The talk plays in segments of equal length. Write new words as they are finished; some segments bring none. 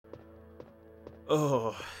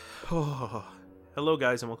Oh, oh. Hello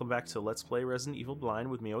guys and welcome back to Let's Play Resident Evil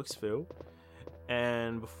Blind with me, Fu.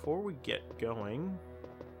 And before we get going,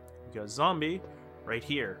 we got a zombie right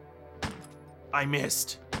here. I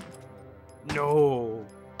missed! No!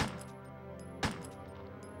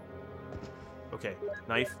 Okay,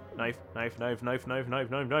 knife. Die,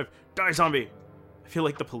 zombie! I feel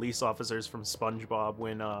like the police officers from SpongeBob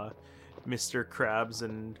when Mr. Krabs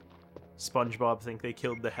and SpongeBob think they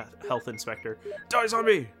killed the health inspector. Die,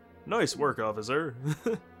 zombie! Nice work, officer.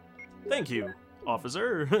 Thank you,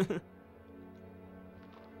 officer.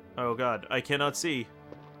 Oh god, I cannot see.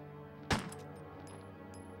 Did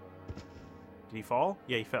he fall?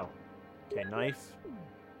 Yeah, he fell. Okay, knife.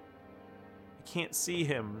 I can't see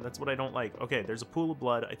him. That's what I don't like. Okay, there's a pool of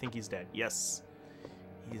blood. I think he's dead. Yes.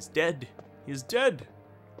 He is dead. He is dead.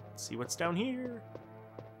 Let's see what's down here.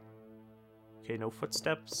 Okay, no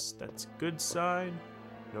footsteps. That's a good sign.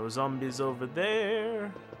 No zombies over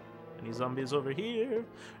there. Any zombies over here?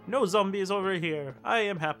 No zombies over here. I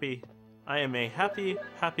am happy. I am a happy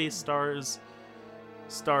s.t.a.r.s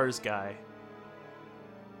guy.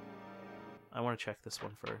 I want to check this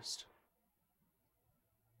one first.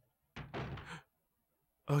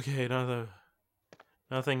 Okay,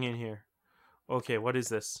 nothing in here. Okay, what is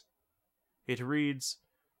this? It reads,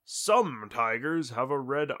 "Some tigers have a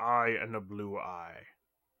red eye and a blue eye."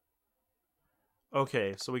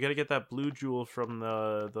 Okay, so we gotta get that blue jewel from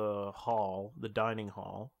the hall, the dining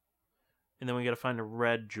hall. And then we gotta find a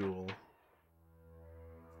red jewel.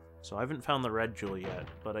 So I haven't found the red jewel yet,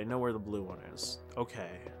 but I know where the blue one is.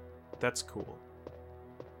 Okay, that's cool.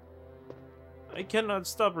 I cannot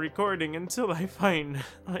stop recording until I find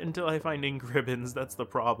ink ribbons. That's the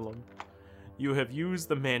problem. You have used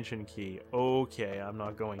the mansion key. Okay, I'm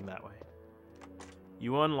not going that way.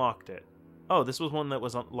 You unlocked it. Oh, this was one that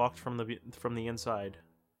was locked from the inside.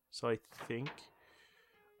 So I think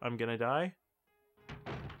I'm gonna die.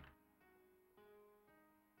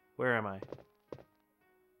 Where am I?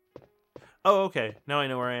 Oh, okay. Now I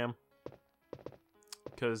know where I am.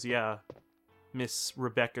 Because, yeah, Miss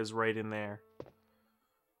Rebecca's right in there.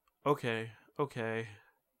 Okay, okay.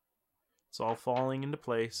 It's all falling into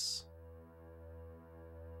place.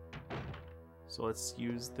 So let's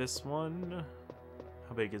use this one.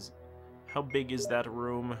 How big is that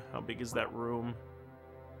room? How big is that room?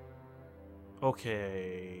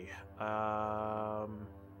 Okay.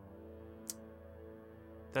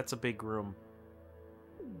 That's a big room.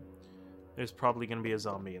 There's probably gonna be a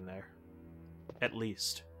zombie in there. At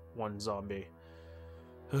least one zombie.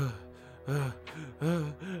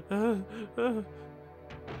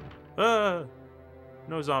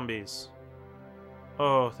 No zombies.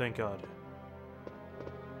 Oh, thank God.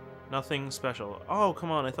 Nothing special. Oh,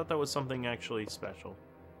 come on. I thought that was something actually special.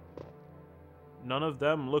 None of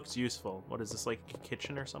them looks useful. What is this, like a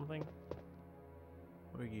kitchen or something?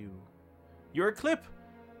 What are you? You're a clip!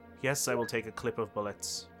 Yes, I will take a clip of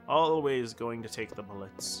bullets. Always going to take the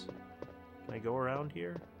bullets. Can I go around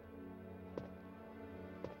here?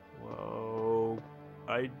 Whoa.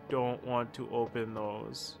 I don't want to open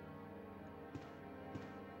those.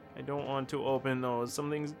 I don't want to open those.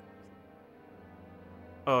 Something's...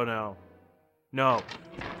 Oh, no. No.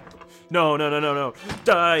 No.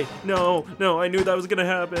 Die! No! I knew that was gonna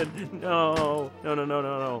happen! No! No.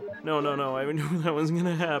 I knew that was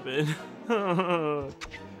gonna happen. No,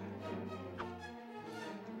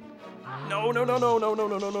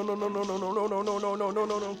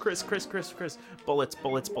 Chris. Bullets.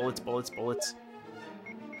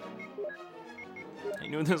 I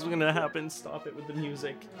knew this was gonna happen. Stop it with the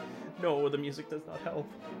music. No, the music does not help.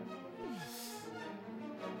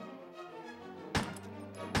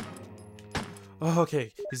 Oh,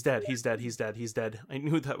 okay, he's dead. I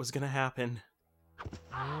knew that was gonna happen.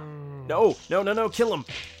 No, kill him!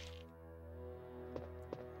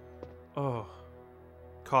 Oh.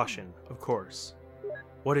 Caution, of course.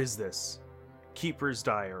 What is this? Keeper's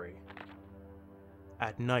diary.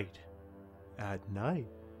 At night,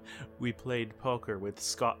 we played poker with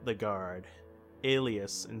Scott the guard,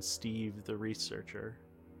 Alias, and Steve the researcher.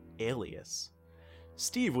 Alias?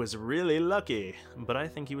 Steve was really lucky, but I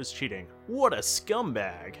think he was cheating. What a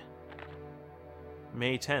scumbag!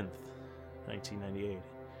 May 10th, 1998.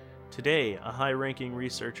 Today, a high-ranking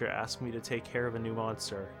researcher asked me to take care of a new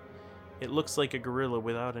monster. It looks like a gorilla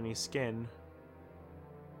without any skin.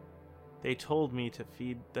 They told me to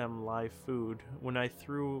feed them live food. When I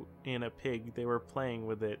threw in a pig, they were playing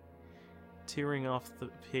with it, tearing off the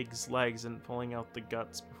pig's legs and pulling out the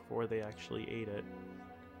guts before they actually ate it.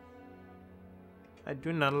 I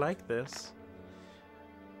do not like this.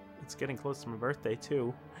 It's getting close to my birthday,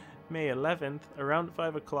 too. May 11th, around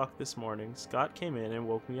 5 o'clock this morning, Scott came in and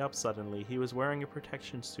woke me up suddenly. He was wearing a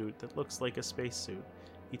protection suit that looks like a spacesuit.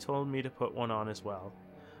 He told me to put one on as well.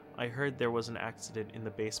 I heard there was an accident in the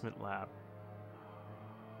basement lab.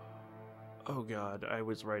 Oh god, I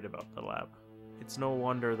was right about the lab. It's no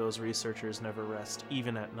wonder those researchers never rest,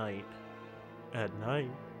 even at night. At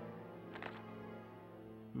night?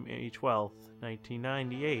 May 12th,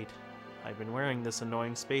 1998. I've been wearing this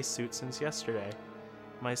annoying spacesuit since yesterday.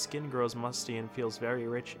 My skin grows musty and feels very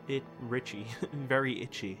very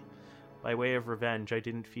itchy. By way of revenge, I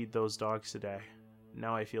didn't feed those dogs today.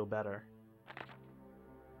 Now I feel better.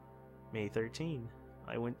 May 13.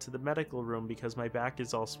 I went to the medical room because my back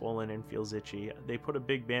is all swollen and feels itchy. They put a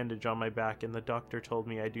big bandage on my back and the doctor told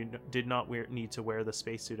me I did not need to wear the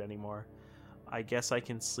spacesuit anymore. I guess I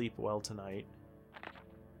can sleep well tonight.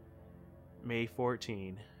 May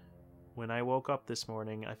 14. When I woke up this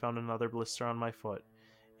morning, I found another blister on my foot.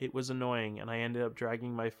 It was annoying, and I ended up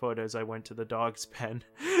dragging my foot as I went to the dog's pen.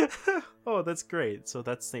 Oh, that's great. So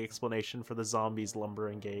that's the explanation for the zombies'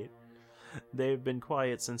 lumbering gait. They've been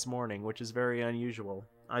quiet since morning, which is very unusual.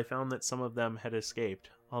 I found that some of them had escaped.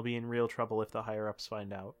 I'll be in real trouble if the higher-ups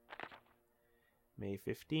find out. May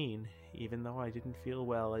 15. Even though I didn't feel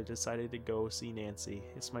well, I decided to go see Nancy.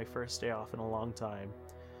 It's my first day off in a long time.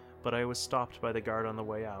 But I was stopped by the guard on the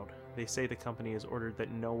way out. They say the company has ordered that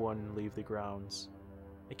no one leave the grounds.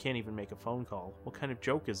 I can't even make a phone call. What kind of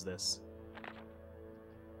joke is this?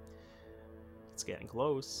 It's getting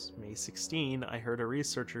close. May 16, I heard a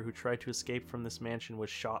researcher who tried to escape from this mansion was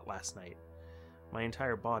shot last night. My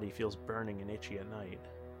entire body feels burning and itchy at night.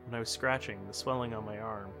 When I was scratching, the swelling on my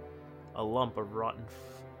arm, a lump of rotten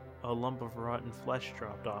flesh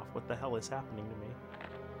dropped off. What the hell is happening to me?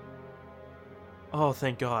 Oh,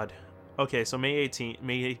 thank God. Okay, so May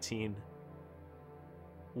 18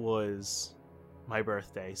 was my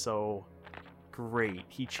birthday, so great.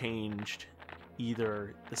 He changed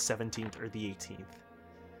either the 17th or the 18th.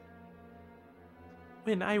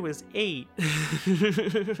 When I was 8.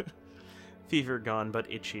 Fever gone,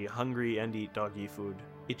 but itchy. Hungry and eat doggy food.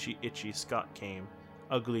 Itchy, itchy, Scott came.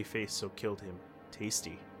 Ugly face, so killed him.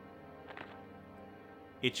 Tasty.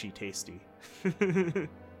 Itchy, tasty. Wait,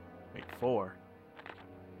 4.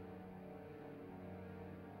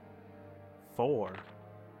 4.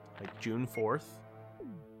 Like June 4th?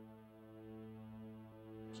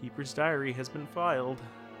 Keeper's diary has been filed.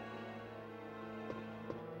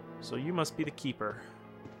 So you must be the keeper.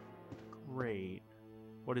 Great.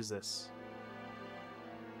 What is this?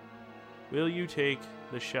 Will you take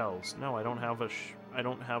the shells? No, I don't have a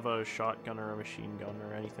shotgun or a machine gun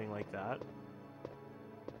or anything like that.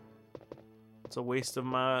 It's a waste of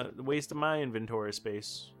my inventory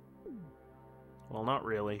space. Well, not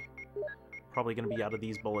really. Probably gonna be out of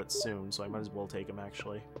these bullets soon, so I might as well take them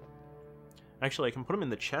actually. Actually, I can put them in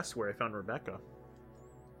the chest where I found Rebecca.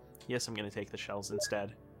 Yes, I'm gonna take the shells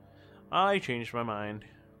instead. I changed my mind.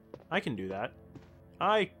 I can do that.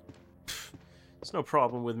 There's no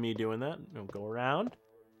problem with me doing that. Don't go around.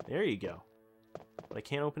 There you go. But I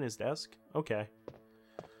can't open his desk? Okay.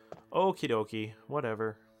 Okie dokie.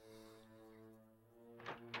 Whatever.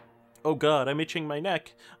 Oh god, I'm itching my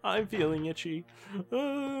neck. I'm feeling itchy.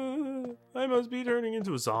 I must be turning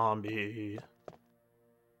into a zombie.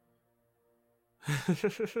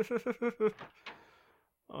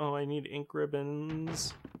 Oh, I need ink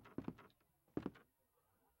ribbons.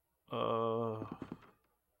 Can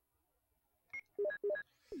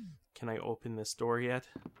I open this door yet?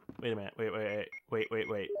 Wait a minute.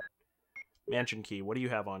 Wait. Mansion key, what do you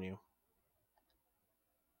have on you?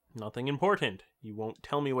 Nothing important. You won't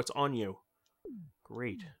tell me what's on you.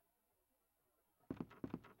 Great.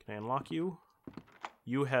 Can I unlock you?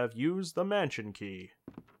 You have used the mansion key.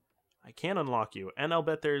 I can't unlock you, and I'll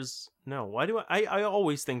bet there's... No, why do I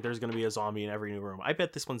always think there's going to be a zombie in every new room. I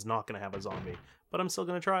bet this one's not going to have a zombie, but I'm still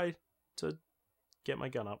going to try to get my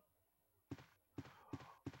gun up.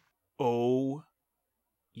 Oh,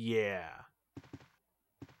 yeah.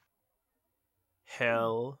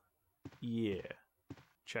 Hell yeah.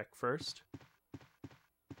 Check first.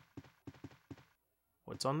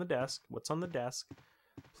 What's on the desk? What's on the desk?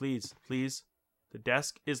 Please, please. The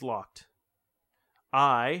desk is locked.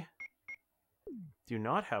 I do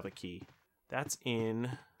not have a key. That's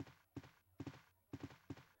in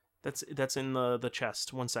the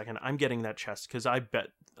chest. 1 second. I'm getting that chest because I bet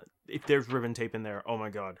if there's ribbon tape in there, oh my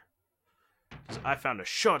god. 'Cause I found a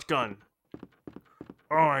shotgun.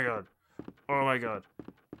 Oh my god. Oh my god.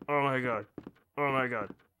 Oh my god. Oh my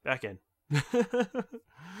god. Back in.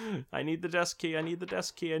 I need the desk key. I need the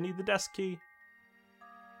desk key. I need the desk key.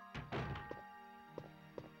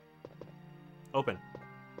 Open.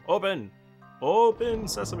 Open! Open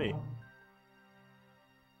sesame!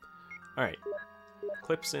 Alright.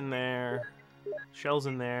 Clips in there. Shells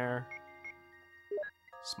in there.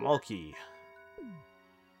 Small key.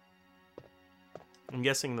 I'm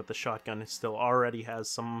guessing that the shotgun still already has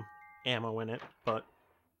some ammo in it, but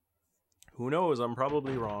who knows? I'm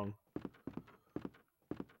probably wrong.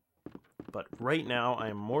 But right now, I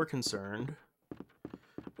am more concerned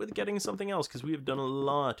with getting something else, because we have done a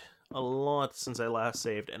lot since I last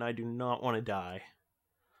saved, and I do not want to die.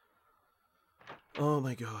 Oh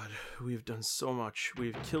my god, we've done so much.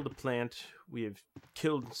 We've killed a plant. We have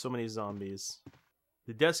killed so many zombies.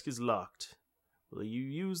 The desk is locked. Will you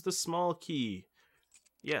use the small key?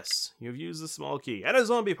 Yes, you've used the small key. And a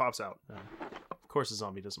zombie pops out. Of course a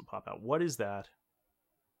zombie doesn't pop out. What is that?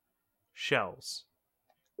 Shells.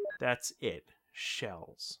 That's it.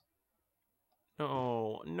 Shells.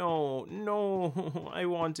 No, no, no. I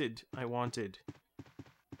wanted.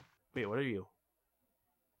 Wait, what are you?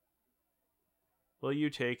 Will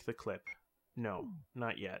you take the clip? No,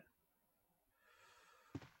 not yet.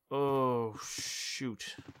 Oh,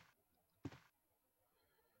 shoot.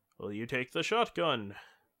 Will you take the shotgun?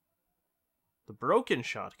 The broken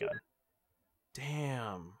shotgun.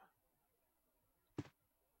 Damn.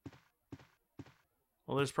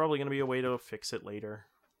 Well, there's probably going to be a way to fix it later.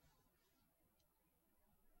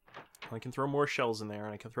 I can throw more shells in there,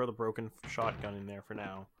 and I can throw the broken shotgun in there for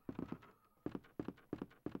now.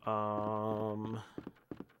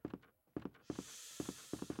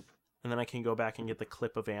 And then I can go back and get the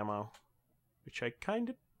clip of ammo, which I kind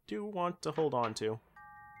of do want to hold on to.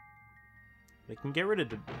 I can get rid of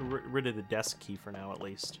the desk key for now, at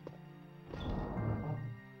least.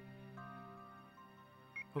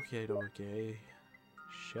 Okay.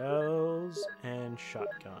 Shells and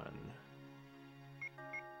shotgun.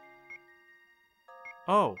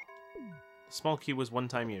 Oh! The small key was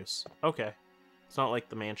one-time use. Okay. It's not like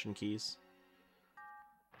the mansion keys.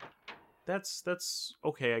 That's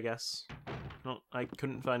okay, I guess. No, I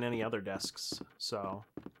couldn't find any other desks, so...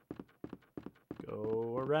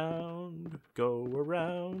 Go around,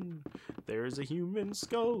 there's a human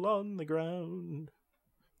skull on the ground.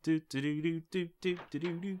 I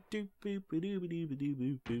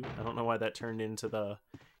don't know why that turned into the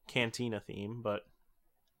Cantina theme, but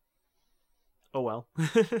oh well.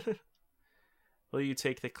 Will you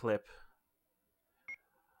take the clip?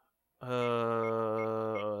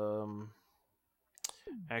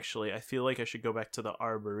 Actually, I feel like I should go back to the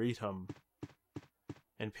Arboretum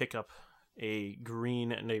and pick up a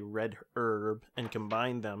green and a red herb and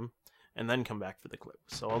combine them and then come back for the clip.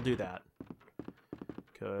 So I'll do that.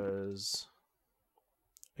 Because,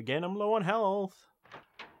 again, I'm low on health.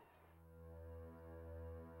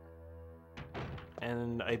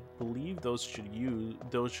 And I believe those should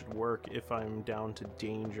work if I'm down to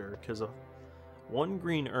danger, because one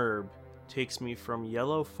green herb takes me from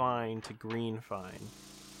yellow fine to green fine.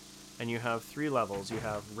 And you have 3 levels. You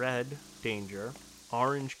have red, danger,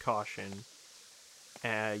 orange, caution,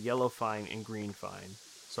 yellow fine, and green fine.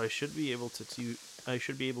 So I should be able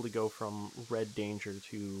to go from red danger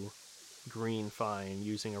to green fine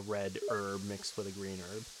using a red herb mixed with a green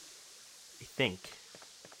herb. I think.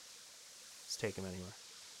 Let's take him anywhere.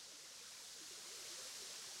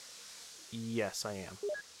 Yes, I am.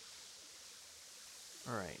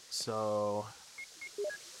 Alright, so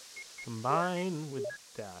combine with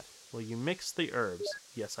that. Will you mix the herbs?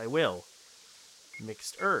 Yes, I will.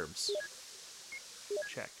 Mixed herbs.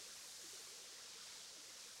 Check.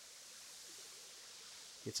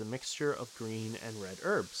 It's a mixture of green and red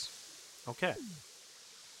herbs. Okay.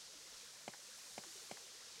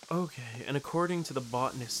 Okay, and according to the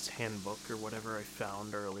botanist's handbook, or whatever I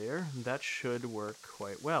found earlier, that should work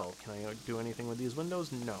quite well. Can I do anything with these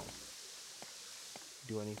windows? No.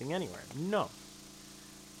 Do anything anywhere? No.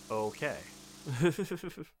 Okay.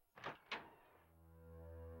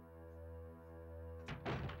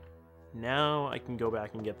 Now I can go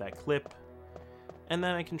back and get that clip, and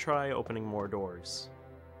then I can try opening more doors.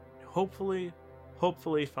 Hopefully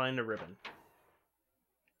find a ribbon.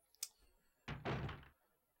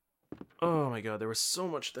 Oh my god, there was so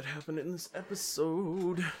much that happened in this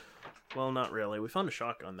episode. Well, not really. We found a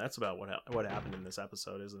shotgun. That's about what happened in this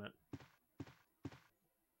episode, isn't it?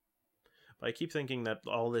 But I keep thinking that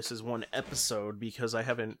all this is one episode because I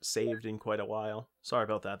haven't saved in quite a while. Sorry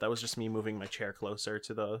about that. That was just me moving my chair closer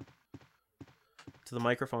to the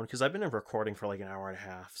microphone, because I've been recording for like an hour and a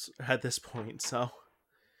half at this point, so...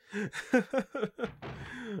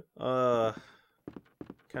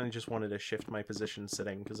 kind of just wanted to shift my position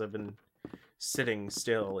sitting, because I've been sitting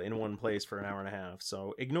still in one place for an hour and a half,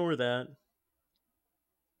 so ignore that.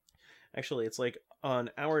 Actually, it's like an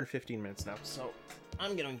hour and 15 minutes now, so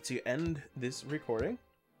I'm going to end this recording.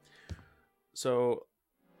 So,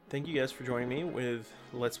 thank you guys for joining me with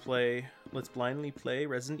Let's Blindly Play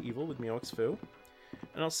Resident Evil with MeowXFoo.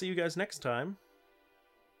 And I'll see you guys next time.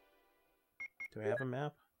 Do I have a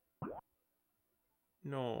map?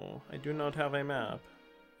 No, I do not have a map.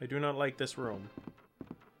 I do not like this room.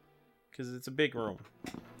 Because it's a big room.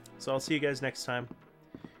 So I'll see you guys next time.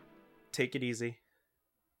 Take it easy.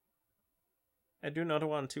 I do not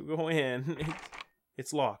want to go in.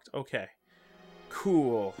 It's locked. Okay.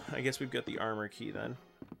 Cool. I guess we've got the armor key then.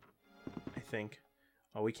 I think.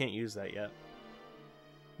 Oh, we can't use that yet.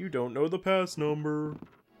 You don't know the pass number.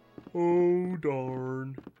 Oh,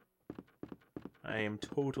 darn. I am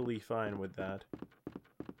totally fine with that.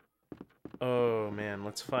 Oh, man.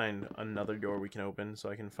 Let's find another door we can open so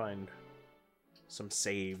I can find some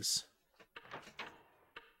saves.